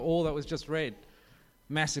All that was just read.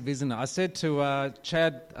 Massive, isn't it? I said to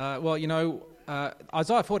Chad,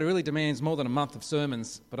 Isaiah 40 really demands more than a month of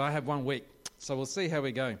sermons, but I have 1 week, so we'll see how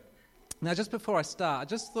we go. Now, just before I start, I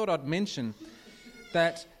just thought I'd mention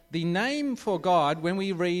that the name for God, when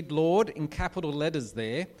we read Lord in capital letters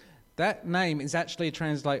there, that name is actually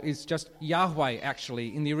is just Yahweh,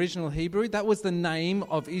 actually. In the original Hebrew, that was the name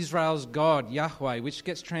of Israel's God, Yahweh, which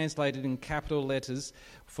gets translated in capital letters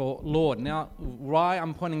for Lord. Now, why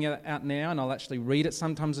I'm pointing it out now, and I'll actually read it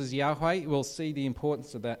sometimes as Yahweh, we'll see the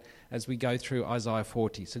importance of that as we go through Isaiah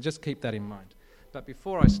 40. So just keep that in mind. But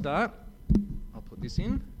before I start, I'll put this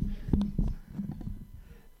in,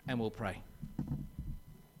 and we'll pray.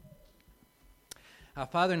 Our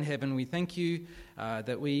Father in heaven, we thank you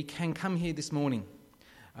that we can come here this morning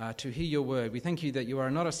to hear your word. We thank you that you are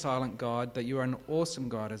not a silent God, that you are an awesome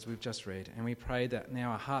God, as we've just read. And we pray that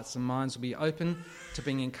now our hearts and minds will be open to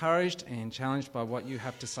being encouraged and challenged by what you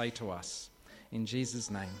have to say to us. In Jesus'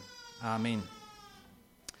 name, amen.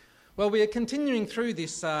 Well, we are continuing through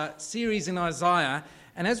this series in Isaiah,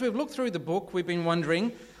 and as we've looked through the book, we've been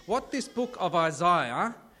wondering what this book of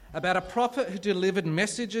Isaiah, about a prophet who delivered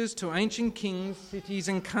messages to ancient kings, cities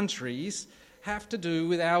and countries, have to do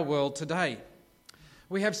with our world today.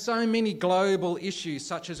 We have so many global issues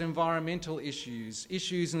such as environmental issues,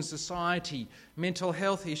 issues in society, mental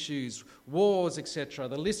health issues, wars, etc.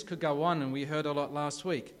 The list could go on, and we heard a lot last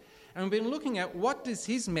week. And we've been looking at what does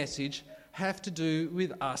his message have to do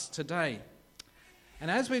with us today.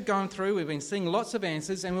 And as we've gone through, we've been seeing lots of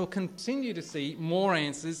answers, and we'll continue to see more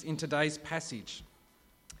answers in today's passage.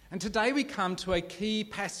 And today we come to a key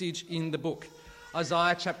passage in the book,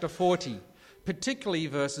 Isaiah chapter 40, particularly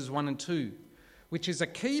verses 1 and 2, which is a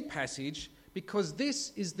key passage because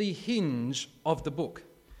this is the hinge of the book.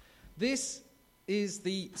 This is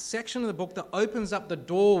the section of the book that opens up the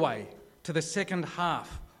doorway to the second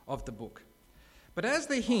half of the book. But as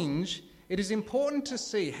the hinge, it is important to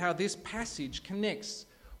see how this passage connects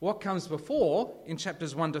what comes before in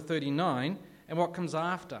chapters 1 to 39 and what comes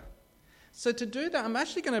after. So to do that, I'm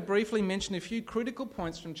actually going to briefly mention a few critical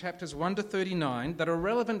points from chapters 1 to 39 that are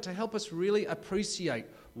relevant to help us really appreciate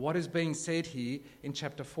what is being said here in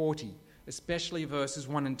chapter 40, especially verses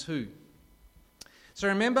 1 and 2. So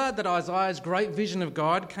remember that Isaiah's great vision of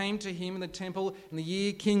God came to him in the temple in the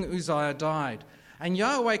year King Uzziah died. And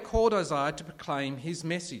Yahweh called Isaiah to proclaim his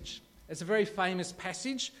message. It's a very famous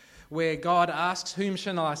passage where God asks, "Whom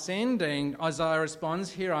shall I send?" And Isaiah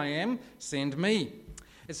responds, "Here I am, send me."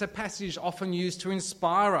 It's a passage often used to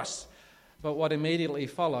inspire us, but what immediately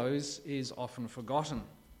follows is often forgotten.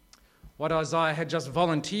 What Isaiah had just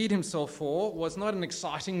volunteered himself for was not an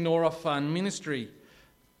exciting nor a fun ministry.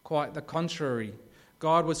 Quite the contrary.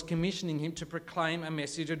 God was commissioning him to proclaim a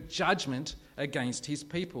message of judgment against his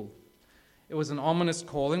people. It was an ominous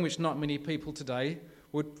calling which not many people today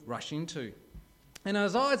would rush into. And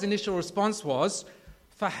Isaiah's initial response was,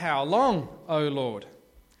 "For how long, O Lord?"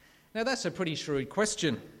 Now that's a pretty shrewd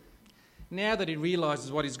question. Now that he realises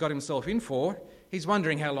what he's got himself in for, he's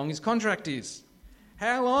wondering how long his contract is.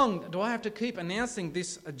 How long do I have to keep announcing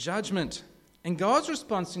this judgment? And God's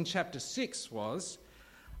response in chapter 6 was,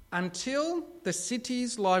 "Until the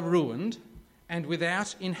cities lie ruined and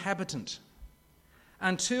without inhabitant,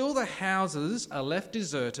 until the houses are left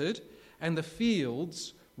deserted and the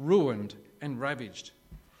fields ruined and ravaged,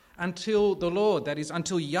 until the Lord, that is,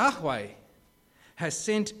 until Yahweh, has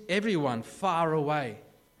sent everyone far away,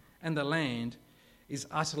 and the land is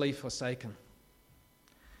utterly forsaken."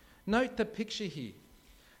 Note the picture here.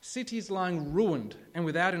 Cities lying ruined and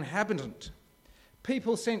without inhabitant.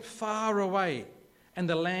 People sent far away, and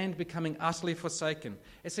the land becoming utterly forsaken.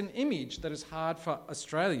 It's an image that is hard for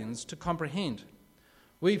Australians to comprehend.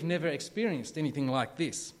 We've never experienced anything like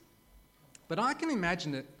this. But I can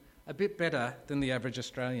imagine it a bit better than the average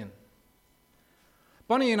Australian.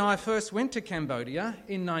 Bonnie and I first went to Cambodia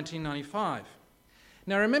in 1995.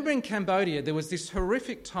 Now remember, in Cambodia there was this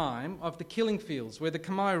horrific time of the killing fields where the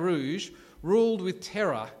Khmer Rouge ruled with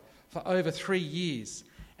terror for over 3 years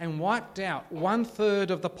and wiped out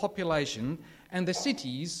 1/3 of the population, and the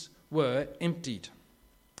cities were emptied.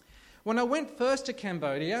 When I went first to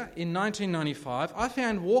Cambodia in 1995, I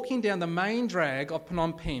found walking down the main drag of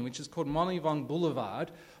Phnom Penh, which is called Monivong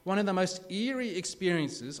Boulevard, one of the most eerie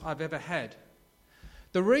experiences I've ever had.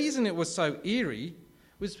 The reason it was so eerie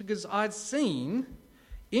was because I'd seen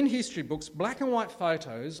in history books black and white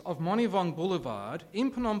photos of Monivong Boulevard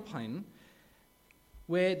in Phnom Penh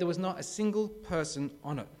where there was not a single person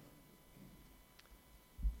on it.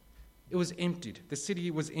 It was emptied. The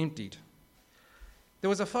city was emptied. There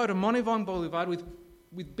was a photo of Monivong Boulevard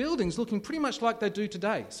with buildings looking pretty much like they do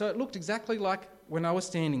today. So it looked exactly like when I was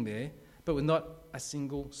standing there, but with not a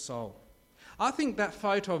single soul. I think that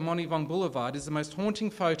photo of Monivong Boulevard is the most haunting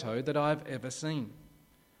photo that I've ever seen.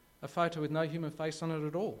 A photo with no human face on it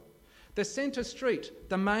at all. The centre street,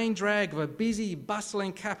 the main drag of a busy,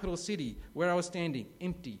 bustling capital city where I was standing,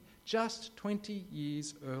 empty, just 20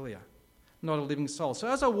 years earlier. Not a living soul. So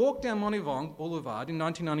as I walk down Monivong Boulevard in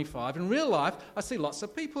 1995, in real life, I see lots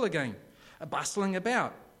of people again, bustling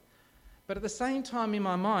about. But at the same time in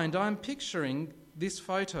my mind, I'm picturing this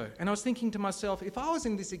photo. And I was thinking to myself, if I was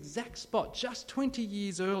in this exact spot just 20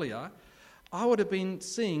 years earlier, I would have been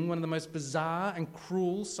seeing one of the most bizarre and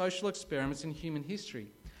cruel social experiments in human history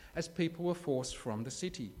as people were forced from the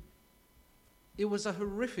city. It was a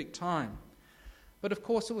horrific time. But of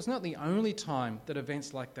course, it was not the only time that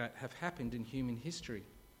events like that have happened in human history.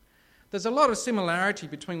 There's a lot of similarity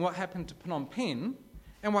between what happened to Phnom Penh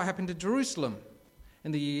and what happened to Jerusalem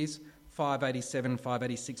in the years 587 and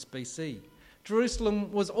 586 BC.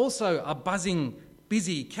 Jerusalem was also a buzzing,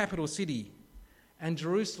 busy capital city, and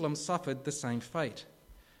Jerusalem suffered the same fate.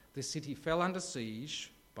 The city fell under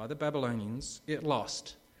siege by the Babylonians, it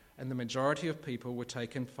lost, and the majority of people were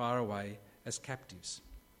taken far away as captives.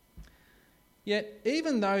 Yet,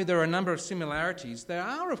 even though there are a number of similarities, there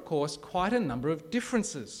are, of course, quite a number of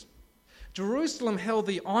differences. Jerusalem held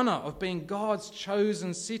the honour of being God's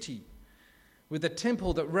chosen city, with a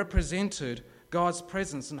temple that represented God's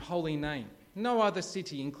presence and holy name. No other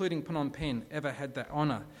city, including Phnom Penh, ever had that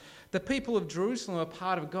honour. The people of Jerusalem are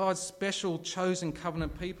part of God's special chosen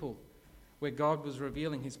covenant people, where God was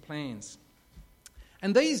revealing his plans.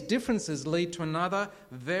 And these differences lead to another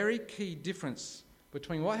very key difference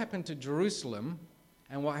between what happened to Jerusalem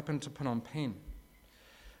and what happened to Phnom Penh.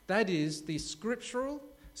 That is the scriptural,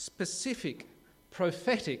 specific,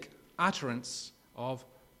 prophetic utterance of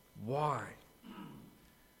why.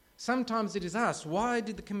 Sometimes it is asked, why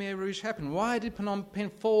did the Khmer Rouge happen? Why did Phnom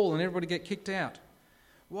Penh fall and everybody get kicked out?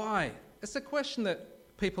 Why? It's a question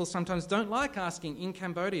that people sometimes don't like asking in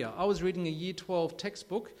Cambodia. I was reading a Year 12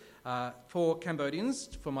 textbook for Cambodians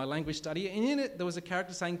for my language study, and in it there was a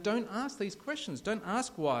character saying, don't ask these questions, don't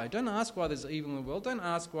ask why there's evil in the world, don't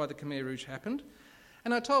ask why the Khmer Rouge happened.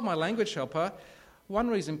 And I told my language helper, one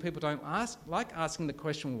reason people don't like asking the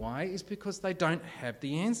question why is because they don't have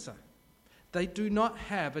the answer. They do not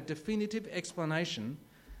have a definitive explanation,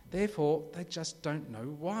 therefore they just don't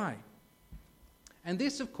know why. And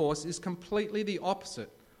this, of course, is completely the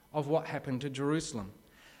opposite of what happened to Jerusalem.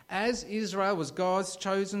 As Israel was God's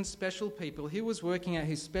chosen special people, he was working out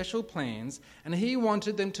his special plans, and he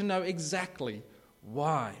wanted them to know exactly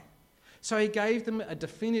why. So he gave them a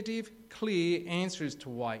definitive, clear answer as to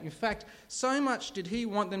why. In fact, so much did he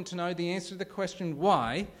want them to know the answer to the question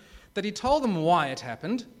why, that he told them why it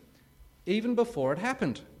happened, even before it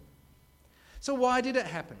happened. So why did it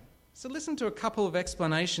happen? So listen to a couple of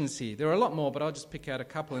explanations here. There are a lot more, but I'll just pick out a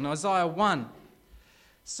couple. In Isaiah 1,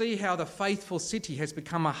 see how the faithful city has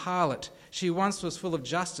become a harlot. She once was full of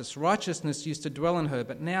justice. Righteousness used to dwell in her,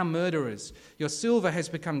 but now murderers. Your silver has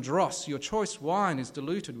become dross. Your choice wine is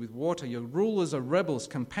diluted with water. Your rulers are rebels,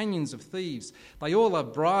 companions of thieves. They all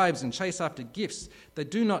love bribes and chase after gifts. They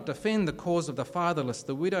do not defend the cause of the fatherless.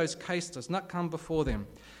 The widow's case does not come before them.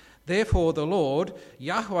 Therefore the Lord,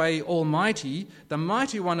 Yahweh Almighty, the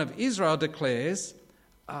Mighty One of Israel declares,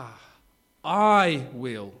 I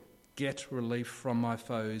will get relief from my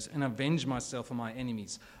foes and avenge myself on my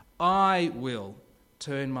enemies. I will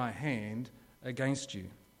turn my hand against you.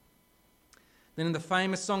 Then in the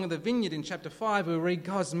famous Song of the Vineyard in chapter 5, we read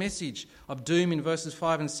God's message of doom in verses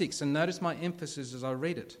 5 and 6. And notice my emphasis as I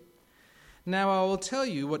read it. Now I will tell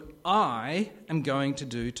you what I am going to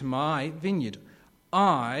do to my vineyard.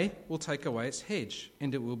 I will take away its hedge,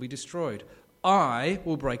 and it will be destroyed. I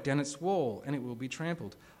will break down its wall, and it will be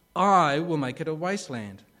trampled. I will make it a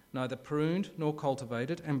wasteland, neither pruned nor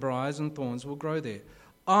cultivated, and briars and thorns will grow there.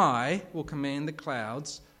 I will command the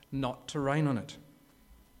clouds not to rain on it.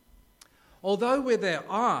 Although with their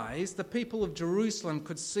eyes, the people of Jerusalem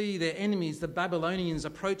could see their enemies, the Babylonians,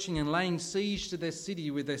 approaching and laying siege to their city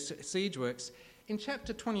with their siege works, in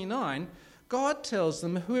chapter 29, God tells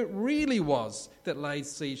them who it really was that laid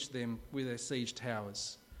siege to them with their siege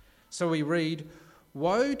towers. So we read,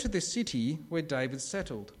 Woe to the city where David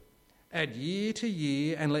settled. Add year to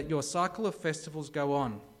year and let your cycle of festivals go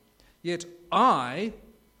on. Yet I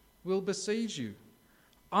will besiege you.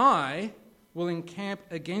 I will encamp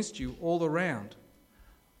against you all around.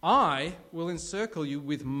 I will encircle you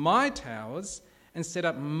with my towers and set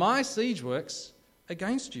up my siege works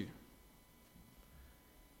against you.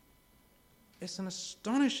 It's an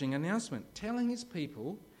astonishing announcement telling his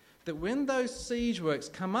people that when those siege works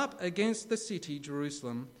come up against the city,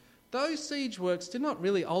 Jerusalem, those siege works did not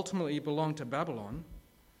really ultimately belong to Babylon,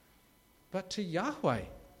 but to Yahweh,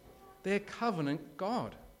 their covenant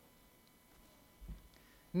God.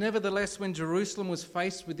 Nevertheless, when Jerusalem was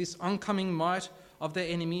faced with this oncoming might of their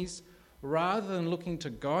enemies, rather than looking to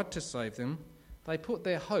God to save them, they put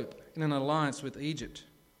their hope in an alliance with Egypt.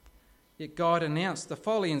 Yet God announced the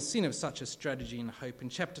folly and sin of such a strategy and hope. In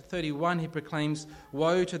chapter 31, he proclaims,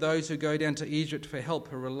 "Woe to those who go down to Egypt for help,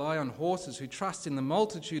 who rely on horses, who trust in the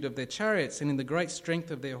multitude of their chariots and in the great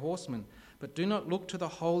strength of their horsemen, but do not look to the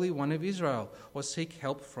Holy One of Israel or seek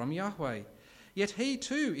help from Yahweh. Yet he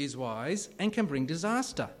too is wise and can bring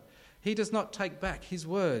disaster. He does not take back his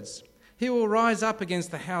words. He will rise up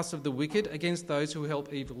against the house of the wicked, against those who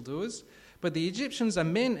help evildoers. But the Egyptians are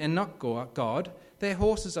men and not God. Their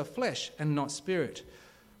horses are flesh and not spirit.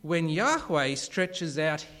 When Yahweh stretches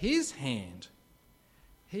out his hand,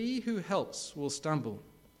 he who helps will stumble.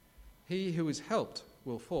 He who is helped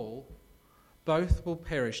will fall. Both will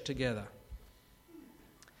perish together."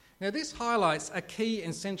 Now this highlights a key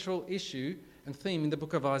and central issue and theme in the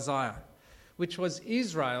book of Isaiah, which was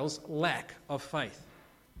Israel's lack of faith.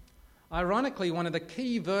 Ironically, one of the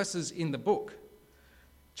key verses in the book,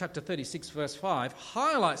 chapter 36, verse 5,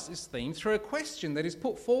 highlights this theme through a question that is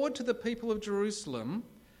put forward to the people of Jerusalem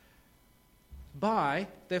by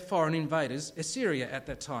their foreign invaders, Assyria, at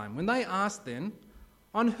that time, when they asked them,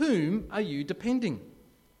 "On whom are you depending?"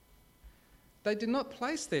 They did not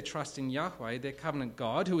place their trust in Yahweh, their covenant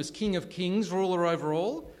God, who is King of kings, ruler over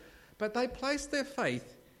all, but they placed their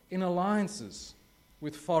faith in alliances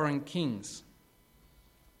with foreign kings.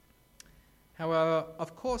 However,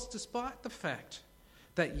 of course, despite the fact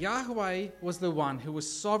that Yahweh was the one who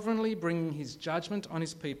was sovereignly bringing his judgment on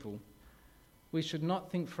his people, we should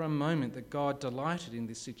not think for a moment that God delighted in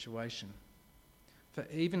this situation. For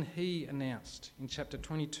even he announced in chapter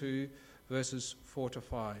 22, verses 4 to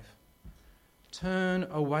 5, "Turn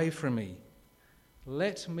away from me,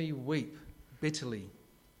 let me weep bitterly.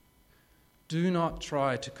 Do not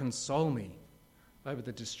try to console me over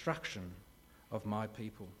the destruction of my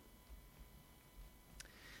people."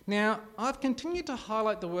 Now, I've continued to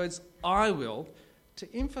highlight the words "I will"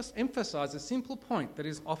 to emphasise a simple point that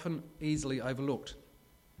is often easily overlooked.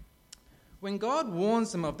 When God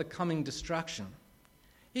warns them of the coming destruction,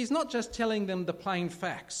 he's not just telling them the plain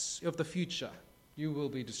facts of the future, "You will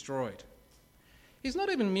be destroyed." He's not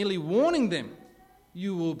even merely warning them,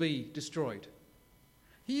 "You will be destroyed."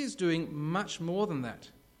 He is doing much more than that.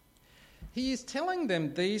 He is telling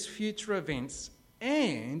them these future events,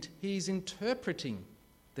 and he is interpreting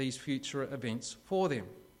these future events for them.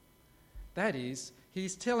 That is,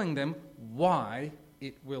 he's telling them why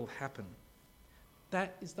it will happen.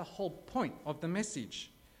 That is the whole point of the message.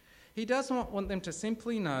 He does not want them to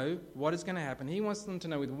simply know what is going to happen. He wants them to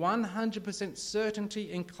know with 100%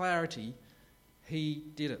 certainty and clarity, he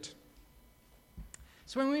did it.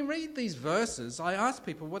 So when we read these verses, I ask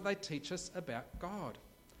people what they teach us about God.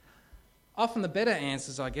 Often the better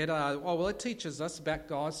answers I get are, "Oh, well, it teaches us about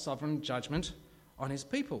God's sovereign judgment on his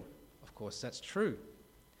people." Of course, that's true.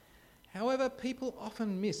 However, people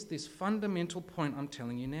often miss this fundamental point I'm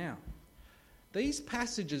telling you now. These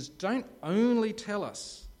passages don't only tell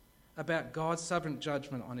us about God's sovereign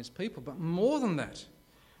judgment on his people, but more than that,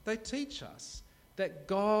 they teach us that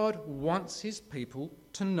God wants his people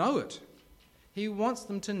to know it. He wants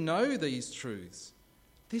them to know these truths.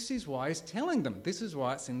 This is why he's telling them. This is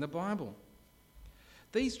why it's in the Bible.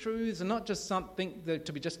 These truths are not just something that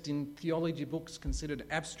to be just in theology books considered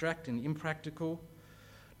abstract and impractical.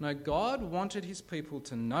 No, God wanted his people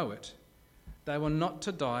to know it. They were not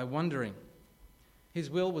to die wondering. His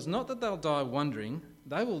will was not that they'll die wondering,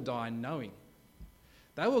 they will die knowing.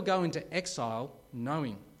 They will go into exile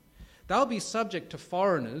knowing. They'll be subject to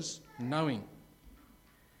foreigners knowing.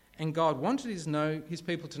 And God wanted his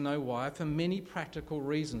people to know why for many practical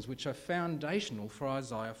reasons, which are foundational for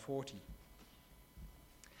Isaiah 40.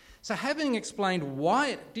 So having explained why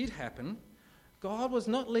it did happen, God was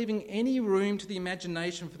not leaving any room to the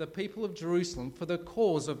imagination for the people of Jerusalem for the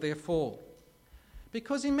cause of their fall.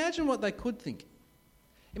 Because imagine what they could think.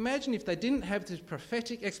 Imagine if they didn't have this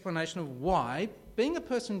prophetic explanation of why, being a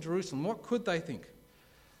person in Jerusalem, what could they think?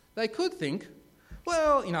 They could think,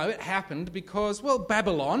 well, it happened because,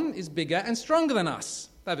 Babylon is bigger and stronger than us.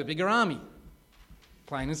 They have a bigger army.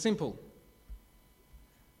 Plain and simple.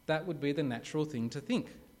 That would be the natural thing to think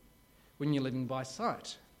when you're living by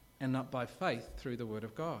sight and not by faith through the word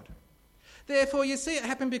of God. Therefore, you see, it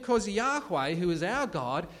happened because Yahweh, who is our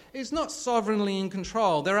God, is not sovereignly in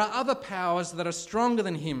control. There are other powers that are stronger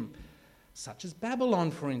than him, such as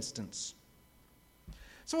Babylon, for instance.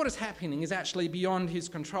 So what is happening is actually beyond his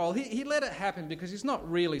control. He let it happen because he's not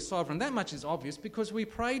really sovereign. That much is obvious because we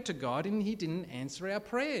prayed to God and he didn't answer our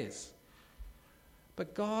prayers.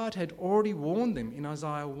 But God had already warned them in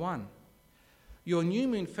Isaiah 1. Your new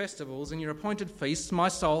moon festivals and your appointed feasts my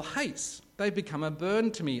soul hates. They've become a burden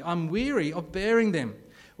to me. I'm weary of bearing them.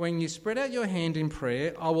 When you spread out your hand in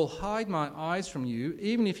prayer, I will hide my eyes from you.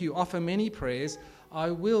 Even if you offer many prayers, I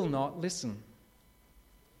will not listen.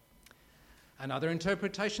 Another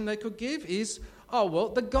interpretation they could give is,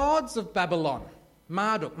 the gods of Babylon.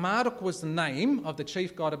 Marduk. Marduk was the name of the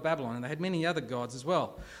chief god of Babylon, and they had many other gods as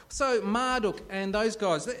well. So Marduk and those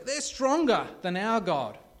gods, they're stronger than our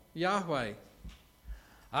God, Yahweh.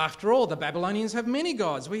 After all, the Babylonians have many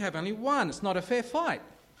gods. We have only one. It's not a fair fight.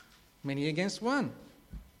 Many against one.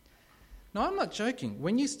 No, I'm not joking.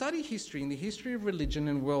 When you study history and the history of religion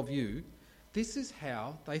and worldview, this is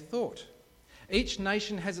how they thought. Each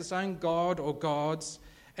nation has its own god or gods,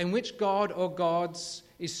 and which god or gods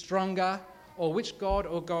is stronger, or which god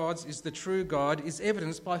or gods is the true God, is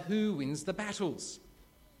evidenced by who wins the battles.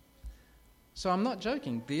 So I'm not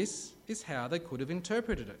joking. This is how they could have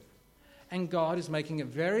interpreted it. And God is making it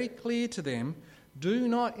very clear to them, do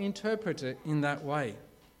not interpret it in that way.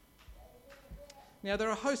 Now, there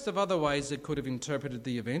are a host of other ways they could have interpreted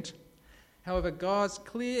the event. However, God's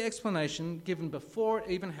clear explanation given before it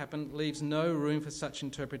even happened leaves no room for such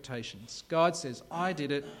interpretations. God says, I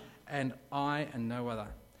did it, and I and no other.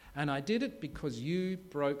 And I did it because you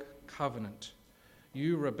broke covenant.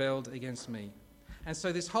 You rebelled against me. And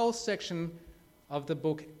so this whole section of the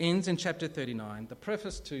book ends in chapter 39, the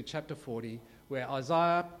preface to chapter 40, where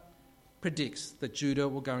Isaiah predicts that Judah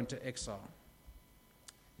will go into exile.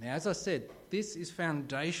 Now, as I said, this is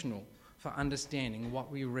foundational for understanding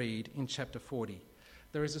what we read in chapter 40.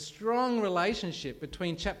 There is a strong relationship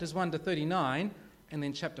between chapters 1 to 39 and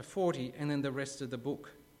then chapter 40 and then the rest of the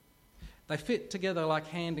book. They fit together like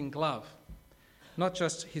hand and glove, not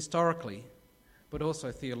just historically, but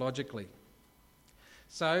also theologically.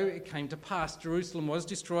 So it came to pass, Jerusalem was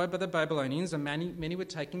destroyed by the Babylonians and many were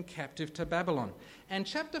taken captive to Babylon. And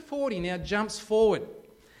chapter 40 now jumps forward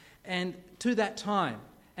and to that time.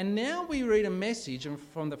 And now we read a message, and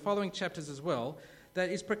from the following chapters as well, that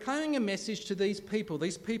is proclaiming a message to these people.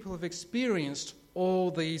 These people have experienced all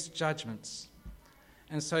these judgments.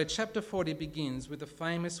 And so chapter 40 begins with the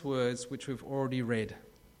famous words which we've already read.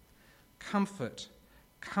 Comfort,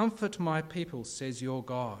 comfort my people, says your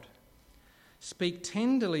God. Speak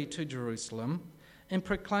tenderly to Jerusalem and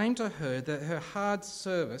proclaim to her that her hard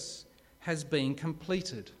service has been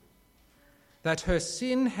completed, that her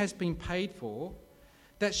sin has been paid for,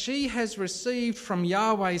 that she has received from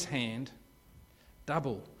Yahweh's hand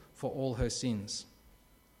double for all her sins.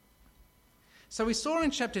 So we saw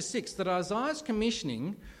in chapter 6 that Isaiah's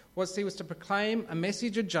commissioning was he was to proclaim a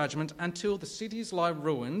message of judgment until the cities lie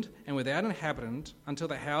ruined and without inhabitant, until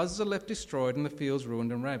the houses are left destroyed and the fields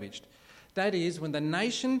ruined and ravaged. That is, when the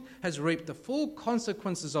nation has reaped the full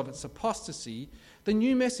consequences of its apostasy, the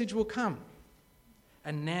new message will come.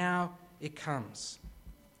 And now it comes.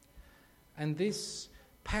 And this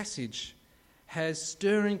passage has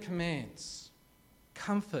stirring commands.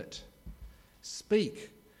 Comfort,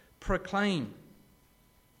 speak, proclaim.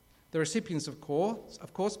 The recipients, of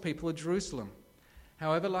course, people of Jerusalem.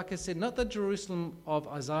 However, like I said, not the Jerusalem of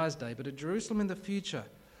Isaiah's day, but a Jerusalem in the future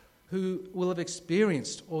who will have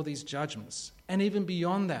experienced all these judgments. And even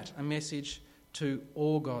beyond that, a message to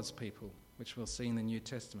all God's people, which we'll see in the New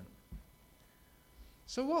Testament.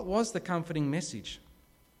 So what was the comforting message?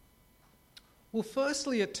 Well,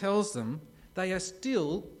 firstly, it tells them they are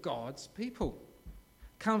still God's people.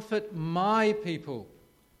 Comfort my people,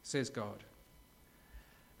 says God.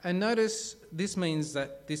 And notice this means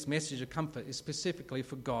that this message of comfort is specifically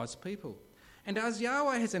for God's people. And as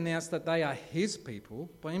Yahweh has announced that they are his people,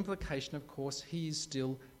 by implication, of course, he is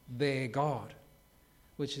still their God,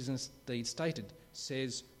 which is indeed stated,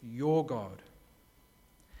 says your God.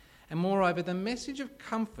 And moreover, the message of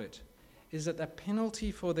comfort is that the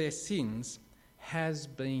penalty for their sins has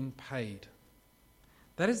been paid.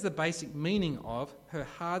 That is the basic meaning of her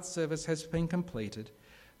hard service has been completed,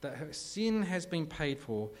 that her sin has been paid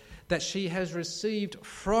for, that she has received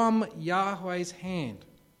from Yahweh's hand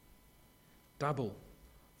double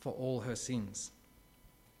for all her sins.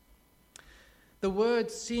 The word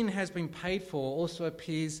sin has been paid for also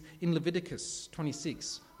appears in Leviticus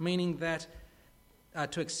 26, meaning that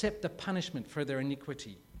to accept the punishment for their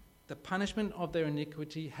iniquity. The punishment of their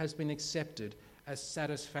iniquity has been accepted as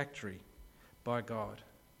satisfactory by God.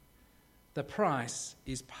 The price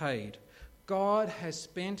is paid. God has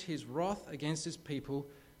spent his wrath against his people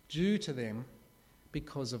due to them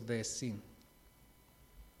because of their sin.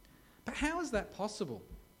 But how is that possible?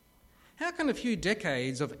 How can a few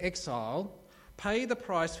decades of exile pay the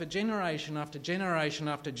price for generation after generation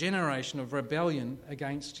after generation of rebellion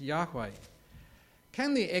against Yahweh?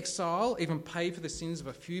 Can the exile even pay for the sins of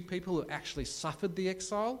a few people who actually suffered the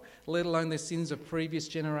exile, let alone the sins of previous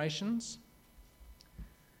generations?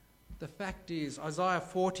 The fact is, Isaiah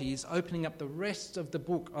 40 is opening up the rest of the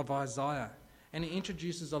book of Isaiah, and it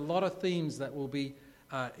introduces a lot of themes that will be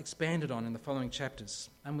expanded on in the following chapters,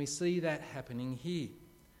 and we see that happening here.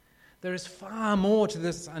 There is far more to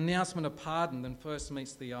this announcement of pardon than first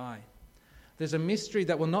meets the eye. There's a mystery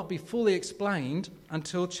that will not be fully explained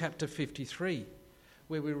until chapter 53,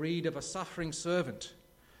 where we read of a suffering servant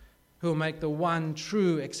who will make the one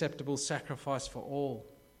true acceptable sacrifice for all.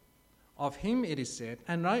 Of him it is said,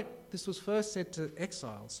 and note, this was first said to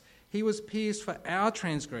exiles, he was pierced for our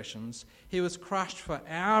transgressions, he was crushed for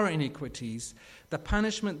our iniquities. The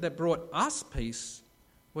punishment that brought us peace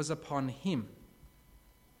was upon him.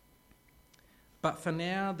 But for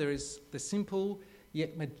now there is the simple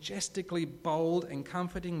yet majestically bold and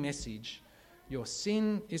comforting message: your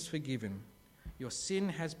sin is forgiven, your sin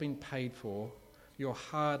has been paid for, your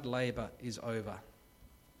hard labour is over.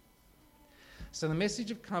 So the message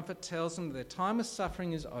of comfort tells them that their time of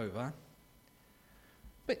suffering is over.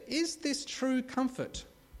 But is this true comfort?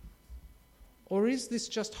 Or is this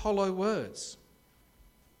just hollow words?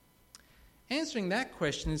 Answering that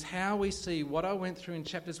question is how we see what I went through in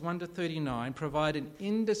chapters 1 to 39 provide an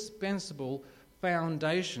indispensable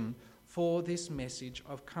foundation for this message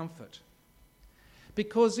of comfort.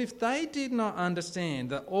 Because if they did not understand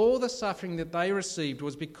that all the suffering that they received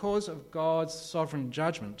was because of God's sovereign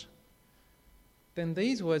judgment, then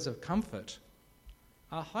these words of comfort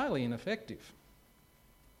are highly ineffective.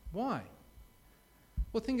 Why?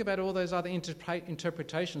 Well, think about all those other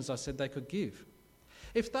interpretations I said they could give.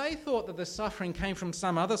 If they thought that the suffering came from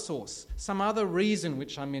some other source, some other reason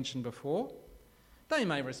which I mentioned before, they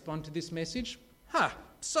may respond to this message,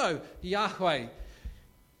 so Yahweh,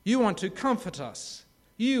 you want to comfort us.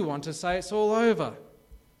 You want to say it's all over.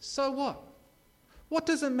 So what? What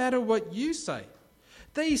does it matter what you say?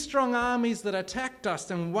 These strong armies that attacked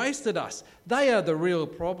us and wasted us, they are the real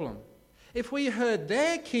problem. If we heard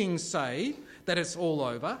their king say that it's all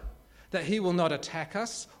over, that he will not attack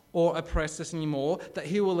us or oppress us anymore, that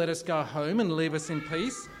he will let us go home and leave us in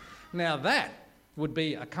peace, now that would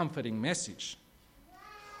be a comforting message.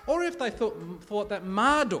 Or if they thought that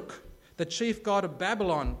Marduk, the chief god of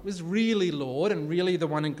Babylon, was really Lord and really the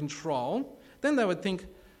one in control, then they would think,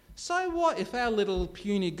 so what if our little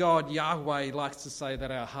puny god Yahweh likes to say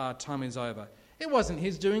that our hard time is over? It wasn't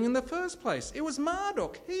his doing in the first place. It was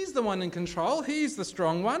Marduk. He's the one in control. He's the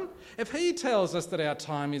strong one. If he tells us that our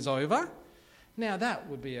time is over, now that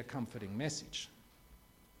would be a comforting message.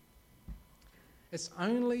 It's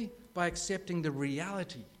only by accepting the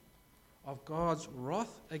reality of God's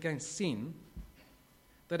wrath against sin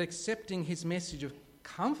that accepting his message of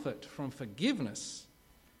comfort from forgiveness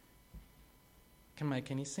can make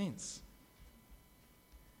any sense.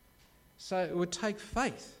 So it would take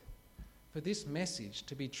faith for this message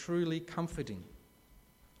to be truly comforting.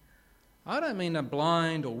 I don't mean a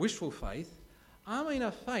blind or wishful faith. I mean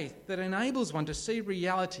a faith that enables one to see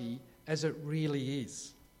reality as it really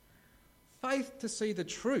is. Faith to see the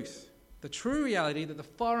true reality that the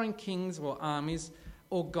foreign kings or armies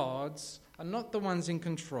or gods are not the ones in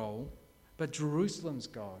control, but Jerusalem's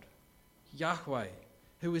God, Yahweh,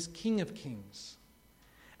 who is King of Kings.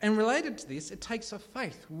 And related to this, it takes a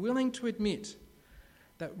faith willing to admit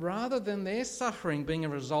that rather than their suffering being a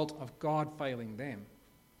result of God failing them,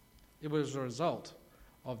 it was a result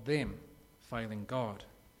of them failing God.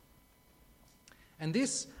 And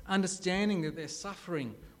this understanding that their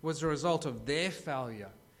suffering was a result of their failure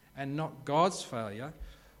and not God's failure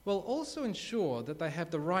will also ensure that they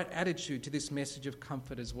have the right attitude to this message of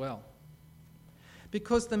comfort as well.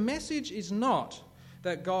 Because the message is not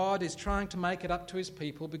that God is trying to make it up to his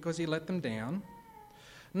people because he let them down,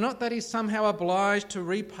 not that he's somehow obliged to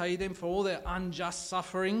repay them for all their unjust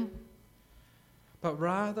suffering, but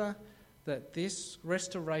rather that this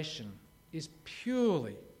restoration is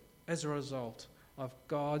purely as a result of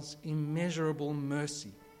God's immeasurable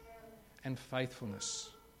mercy and faithfulness.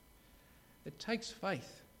 It takes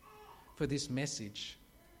faith for this message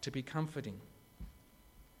to be comforting.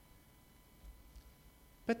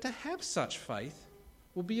 But to have such faith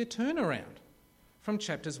will be a turnaround from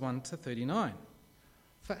chapters 1 to 39.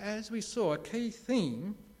 For as we saw, a key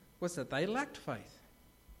theme was that they lacked faith.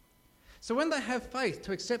 So when they have faith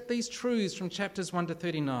to accept these truths from chapters 1 to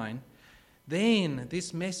 39, then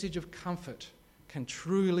this message of comfort can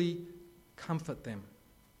truly comfort them.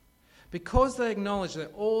 Because they acknowledge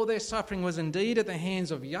that all their suffering was indeed at the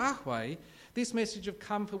hands of Yahweh, this message of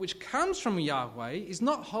comfort which comes from Yahweh is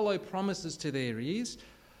not hollow promises to their ears,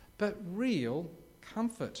 but real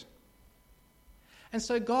comfort. And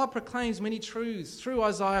so God proclaims many truths through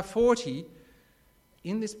Isaiah 40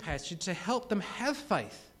 in this passage to help them have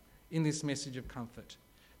faith in this message of comfort,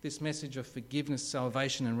 this message of forgiveness,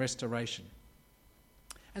 salvation and restoration.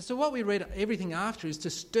 And so what we read everything after is to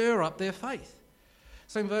stir up their faith.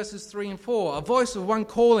 So in verses 3 and 4, a voice of one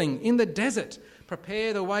calling, in the desert,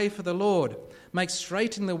 prepare the way for the Lord. Make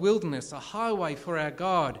straight in the wilderness a highway for our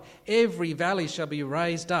God. Every valley shall be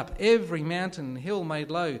raised up, every mountain and hill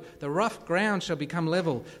made low. The rough ground shall become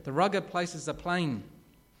level, the rugged places a plain.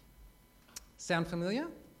 Sound familiar?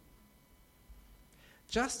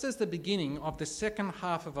 Just as the beginning of the second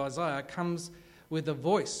half of Isaiah comes with a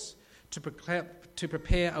voice to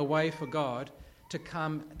prepare a way for God to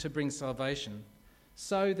come to bring salvation,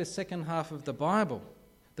 so the second half of the Bible,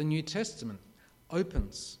 the New Testament,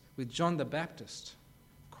 opens with John the Baptist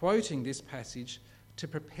quoting this passage to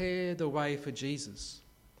prepare the way for Jesus,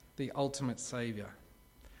 the ultimate Saviour.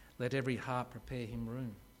 Let every heart prepare him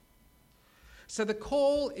room. So the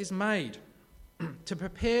call is made to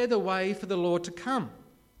prepare the way for the Lord to come.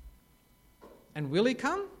 And will he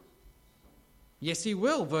come? Yes, he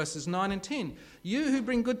will. Verses 9 and 10. You who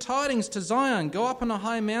bring good tidings to Zion, go up on a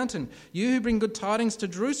high mountain. You who bring good tidings to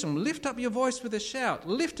Jerusalem, lift up your voice with a shout.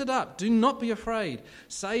 Lift it up. Do not be afraid.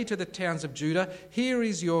 Say to the towns of Judah, here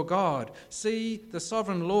is your God. See, the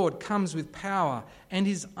sovereign Lord comes with power, and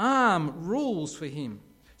his arm rules for him.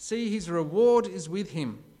 See, his reward is with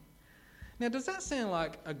him. Now, does that sound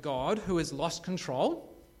like a God who has lost control?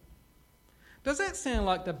 Does that sound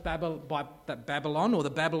like that Babylon or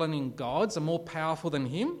the Babylonian gods are more powerful than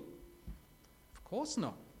him? Of course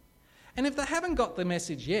not. And if they haven't got the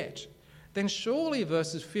message yet, then surely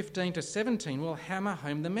verses 15 to 17 will hammer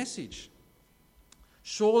home the message.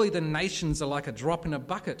 Surely the nations are like a drop in a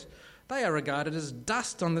bucket. They are regarded as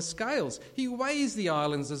dust on the scales. He weighs the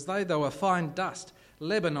islands as though they were fine dust.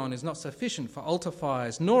 Lebanon is not sufficient for altar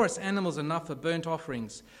fires, nor its animals enough for burnt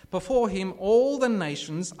offerings. Before him all the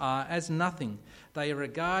nations are as nothing. They are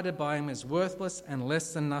regarded by him as worthless and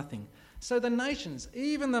less than nothing. So the nations,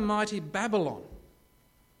 even the mighty Babylon,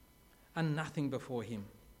 are nothing before him.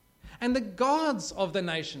 And the gods of the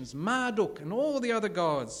nations, Marduk and all the other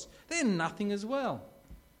gods, they're nothing as well.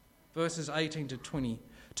 Verses 18 to 20.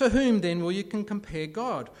 To whom then will you compare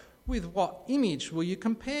God? With what image will you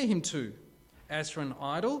compare him to? As for an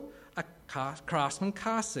idol, a craftsman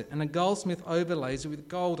casts it, and a goldsmith overlays it with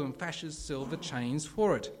gold and fashions silver chains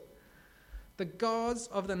for it. The gods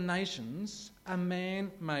of the nations are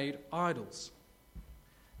man-made idols.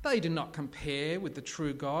 They do not compare with the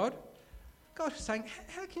true God. God is saying,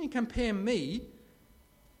 how can you compare me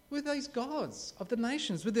with these gods of the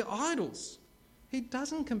nations, with the idols? He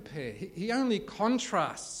doesn't compare. He only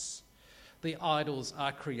contrasts. The idols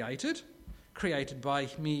are created by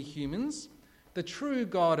mere humans. The true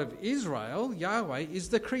God of Israel, Yahweh, is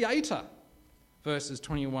the creator. Verses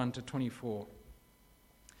 21 to 24.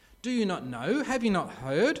 Do you not know? Have you not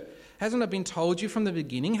heard? Hasn't it been told you from the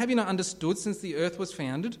beginning? Have you not understood since the earth was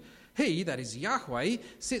founded? He, that is Yahweh,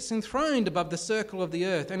 sits enthroned above the circle of the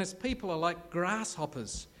earth, and its people are like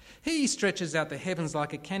grasshoppers. He stretches out the heavens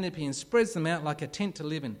like a canopy and spreads them out like a tent to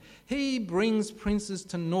live in. He brings princes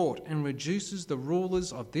to naught and reduces the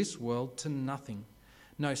rulers of this world to nothing.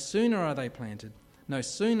 No sooner are they planted, no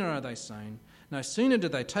sooner are they sown, no sooner do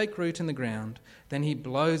they take root in the ground, than he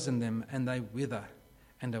blows in them and they wither,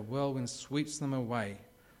 and a whirlwind sweeps them away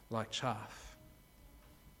like chaff.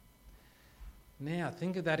 Now,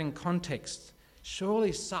 think of that in context.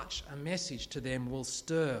 Surely such a message to them will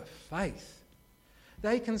stir faith.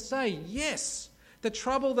 They can say, yes, the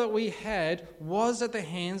trouble that we had was at the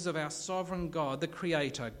hands of our sovereign God, the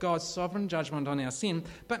Creator, God's sovereign judgment on our sin.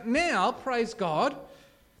 But now, praise God,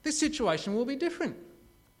 this situation will be different.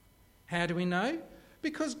 How do we know?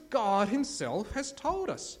 Because God himself has told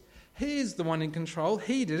us. He is the one in control.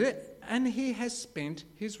 He did it, and he has spent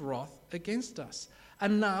his wrath against us.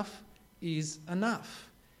 Enough is enough.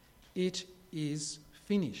 It is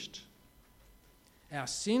finished. Our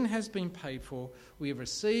sin has been paid for. We have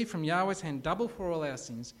received from Yahweh's hand double for all our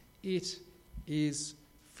sins. It is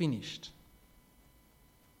finished.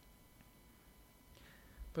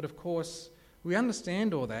 But of course, we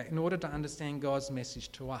understand all that in order to understand God's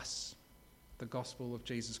message to us, the gospel of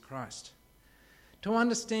Jesus Christ. To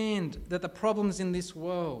understand that the problems in this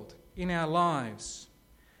world, in our lives,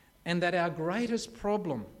 and that our greatest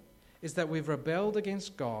problem is that we've rebelled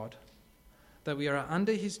against God, that we are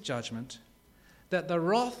under his judgment, that the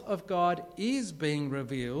wrath of God is being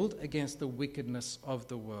revealed against the wickedness of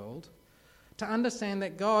the world, to understand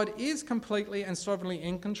that God is completely and sovereignly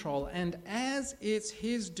in control, and as it's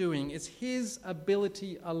his doing, it's his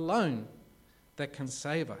ability alone that can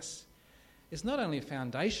save us, is not only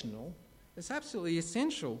foundational, it's absolutely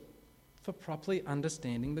essential for properly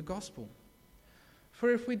understanding the gospel.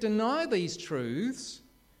 For if we deny these truths,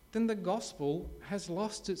 then the gospel has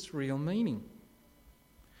lost its real meaning.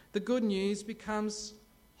 The good news becomes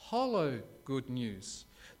hollow good news.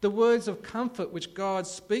 The words of comfort which God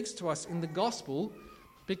speaks to us in the gospel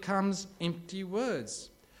becomes empty words.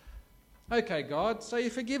 Okay, God, so you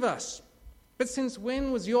forgive us. But since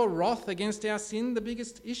when was your wrath against our sin the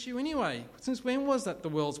biggest issue anyway? Since when was that the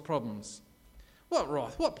world's problems? What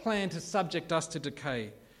wrath? What plan to subject us to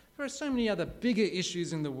decay? There are so many other bigger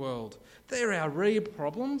issues in the world. They're our real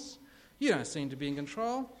problems. You don't seem to be in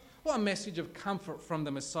control. What a message of comfort from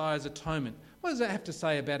the Messiah's atonement. What does that have to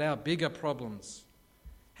say about our bigger problems?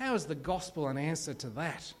 How is the gospel an answer to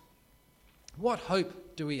that? What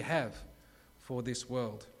hope do we have for this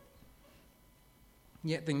world?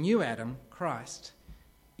 Yet the new Adam, Christ,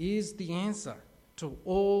 is the answer to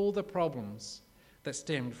all the problems that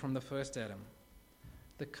stemmed from the first Adam.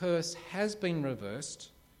 The curse has been reversed.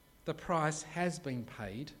 The price has been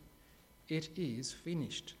paid. It is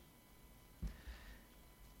finished.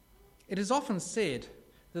 It is often said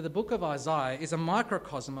that the book of Isaiah is a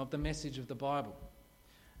microcosm of the message of the Bible.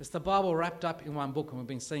 It's the Bible wrapped up in one book, and we've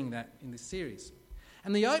been seeing that in this series.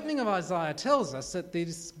 And the opening of Isaiah tells us that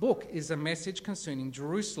this book is a message concerning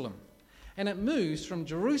Jerusalem. And it moves from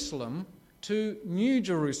Jerusalem to New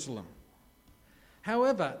Jerusalem.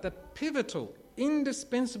 However, the pivotal,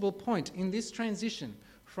 indispensable point in this transition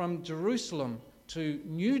from Jerusalem to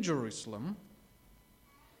New Jerusalem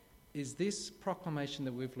is this proclamation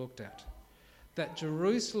that we've looked at, that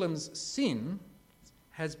Jerusalem's sin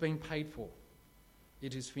has been paid for.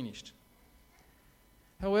 It is finished.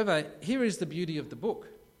 However, here is the beauty of the book.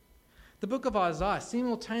 The book of Isaiah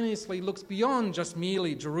simultaneously looks beyond just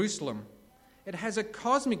merely Jerusalem. It has a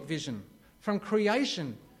cosmic vision from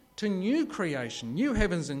creation to new creation, new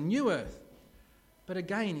heavens and new earth. But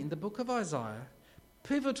again, in the book of Isaiah,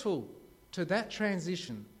 pivotal to that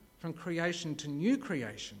transition from creation to new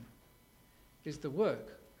creation is the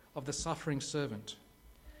work of the suffering servant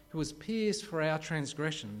who was pierced for our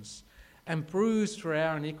transgressions and bruised for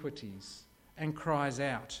our iniquities, and cries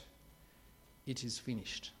out, "It is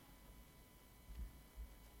finished."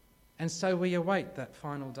 And so we await that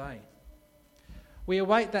final day. We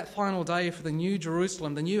await that final day for the new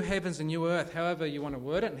Jerusalem, the new heavens and new earth, however you want to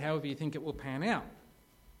word it and however you think it will pan out.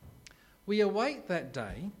 We await that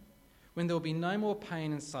day when there will be no more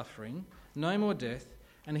pain and suffering, no more death,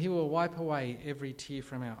 and he will wipe away every tear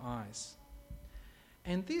from our eyes.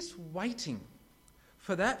 And this waiting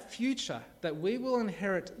for that future that we will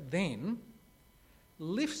inherit then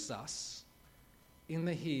lifts us in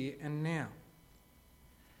the here and now.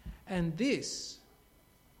 And this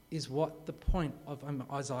is what the point of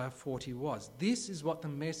Isaiah 40 was. This is what the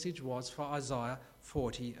message was for Isaiah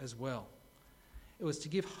 40 as well. It was to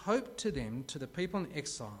give hope to them, to the people in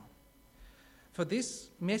exile. For this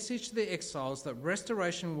message to the exiles that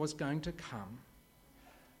restoration was going to come,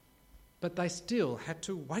 but they still had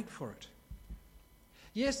to wait for it.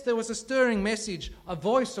 Yes, there was a stirring message, a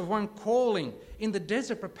voice of one calling, "In the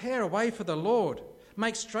desert prepare a way for the Lord,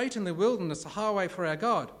 make straight in the wilderness a highway for our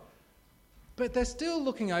God." But they're still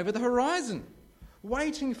looking over the horizon,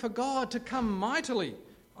 waiting for God to come mightily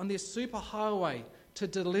on this super highway to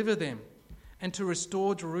deliver them and to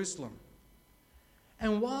restore Jerusalem.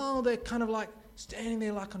 And while they're kind of like standing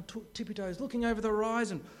there like on tippy toes, looking over the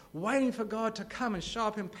horizon, waiting for God to come and show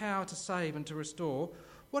up in power to save and to restore,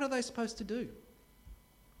 what are they supposed to do?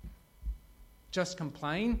 Just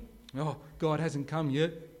complain? "Oh, God hasn't come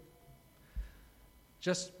yet."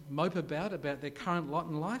 Just mope about their current lot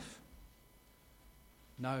in life?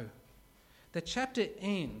 No. The chapter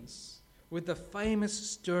ends with the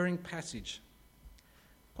famous stirring passage.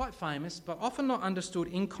 Quite famous, but often not understood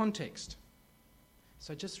in context.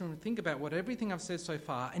 So just think about everything I've said so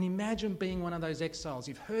far and imagine being one of those exiles.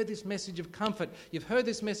 You've heard this message of comfort. You've heard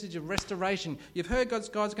this message of restoration. You've heard God's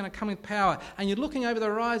going to come with power. And you're looking over the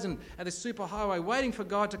horizon at this superhighway, waiting for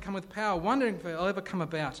God to come with power, wondering if it'll ever come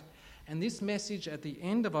about. And this message at the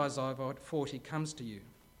end of Isaiah 40 comes to you.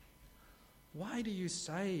 "Why do you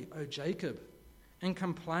say, O Jacob, and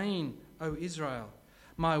complain, O Israel?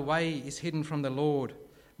 My way is hidden from the Lord.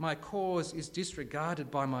 My cause is disregarded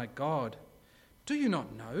by my God. Do you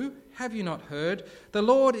not know? Have you not heard? The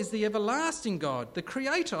Lord is the everlasting God, the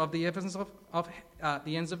creator of the ends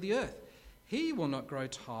of the earth. He will not grow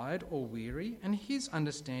tired or weary, and his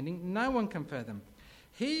understanding no one can fathom.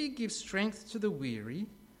 He gives strength to the weary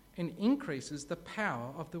and increases the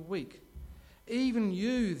power of the weak. Even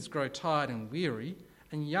youths grow tired and weary,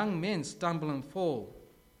 and young men stumble and fall.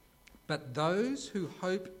 But those who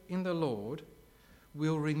hope in the Lord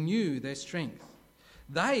will renew their strength.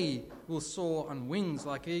 They will soar on wings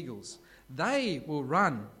like eagles. They will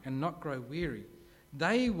run and not grow weary.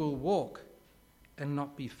 They will walk and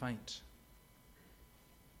not be faint.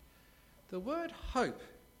 The word hope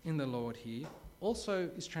in the Lord here also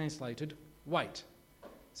is translated wait.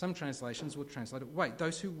 Some translations will translate it wait.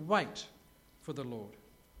 Those who wait for the Lord.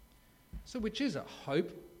 So which is it,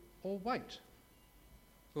 hope or wait?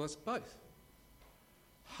 Well, it's both.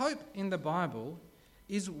 Hope in the Bible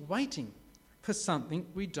is waiting for something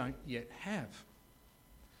we don't yet have.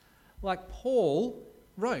 Like Paul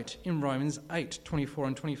wrote in Romans 8:24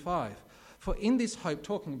 and 25. For in this hope,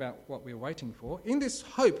 talking about what we're waiting for, in this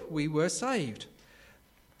hope we were saved.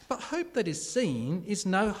 But hope that is seen is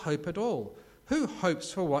no hope at all. Who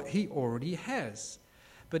hopes for what he already has?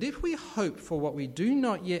 But if we hope for what we do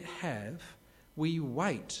not yet have, we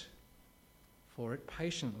wait for it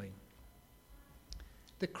patiently.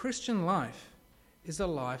 The Christian life is a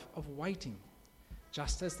life of waiting,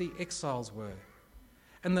 just as the exiles were.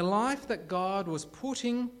 And the life that God was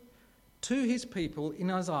putting to his people in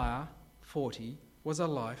Isaiah 40 was a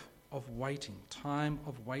life of waiting, time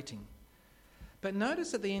of waiting. But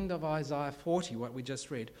notice at the end of Isaiah 40, what we just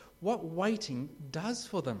read, what waiting does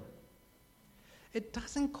for them. It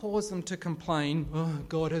doesn't cause them to complain, oh,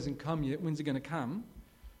 God hasn't come yet, when's he going to come?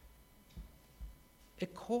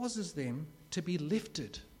 It causes them to be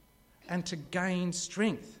lifted and to gain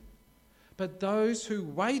strength. But those who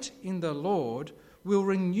wait in the Lord will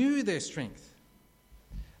renew their strength.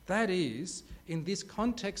 That is, in this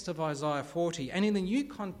context of Isaiah 40, and in the New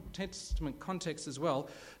Testament context as well,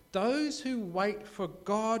 those who wait for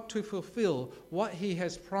God to fulfill what he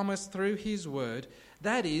has promised through his word,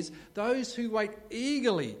 that is, those who wait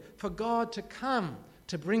eagerly for God to come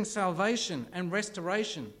to bring salvation and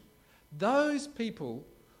restoration, those people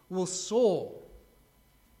will soar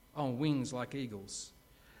on wings like eagles.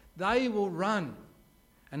 They will run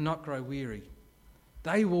and not grow weary.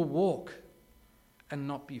 They will walk and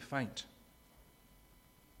not be faint.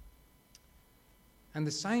 And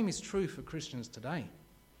the same is true for Christians today.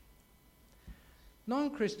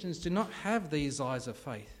 Non-Christians do not have these eyes of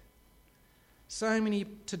faith. So many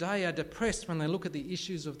today are depressed when they look at the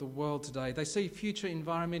issues of the world today. They see future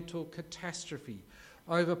environmental catastrophe,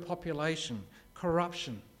 overpopulation,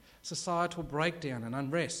 corruption, societal breakdown and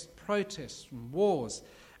unrest, protests and wars,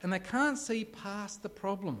 and they can't see past the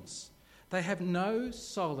problems. They have no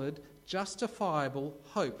solid, justifiable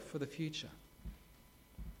hope for the future.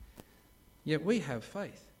 Yet we have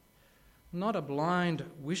faith. Not a blind,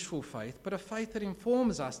 wishful faith, but a faith that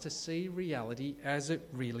informs us to see reality as it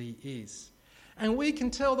really is. And we can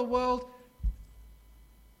tell the world,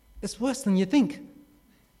 it's worse than you think.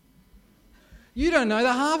 You don't know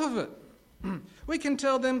the half of it. We can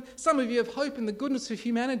tell them, some of you have hope in the goodness of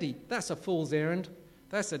humanity. That's a fool's errand.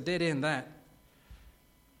 That's a dead end, that.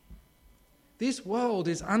 This world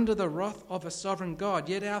is under the wrath of a sovereign God,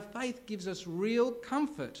 yet our faith gives us real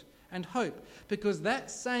comfort and hope, because that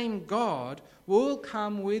same God will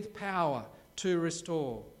come with power to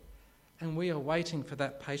restore. And we are waiting for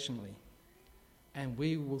that patiently. And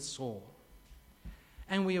we will soar.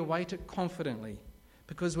 And we await it confidently,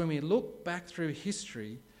 because when we look back through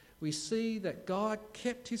history, we see that God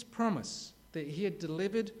kept his promise that he had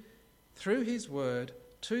delivered through his word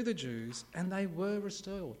to the Jews, and they were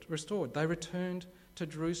restored. They returned to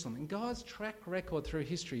Jerusalem. And God's track record through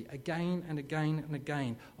history, again and again and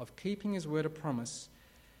again, of keeping his word of promise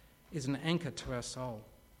is an anchor to our soul.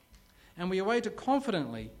 And we await it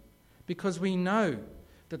confidently because we know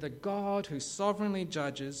that the God who sovereignly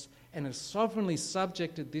judges and has sovereignly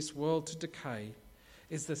subjected this world to decay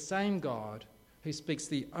is the same God who speaks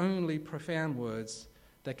the only profound words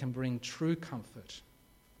that can bring true comfort.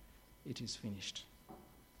 It is finished.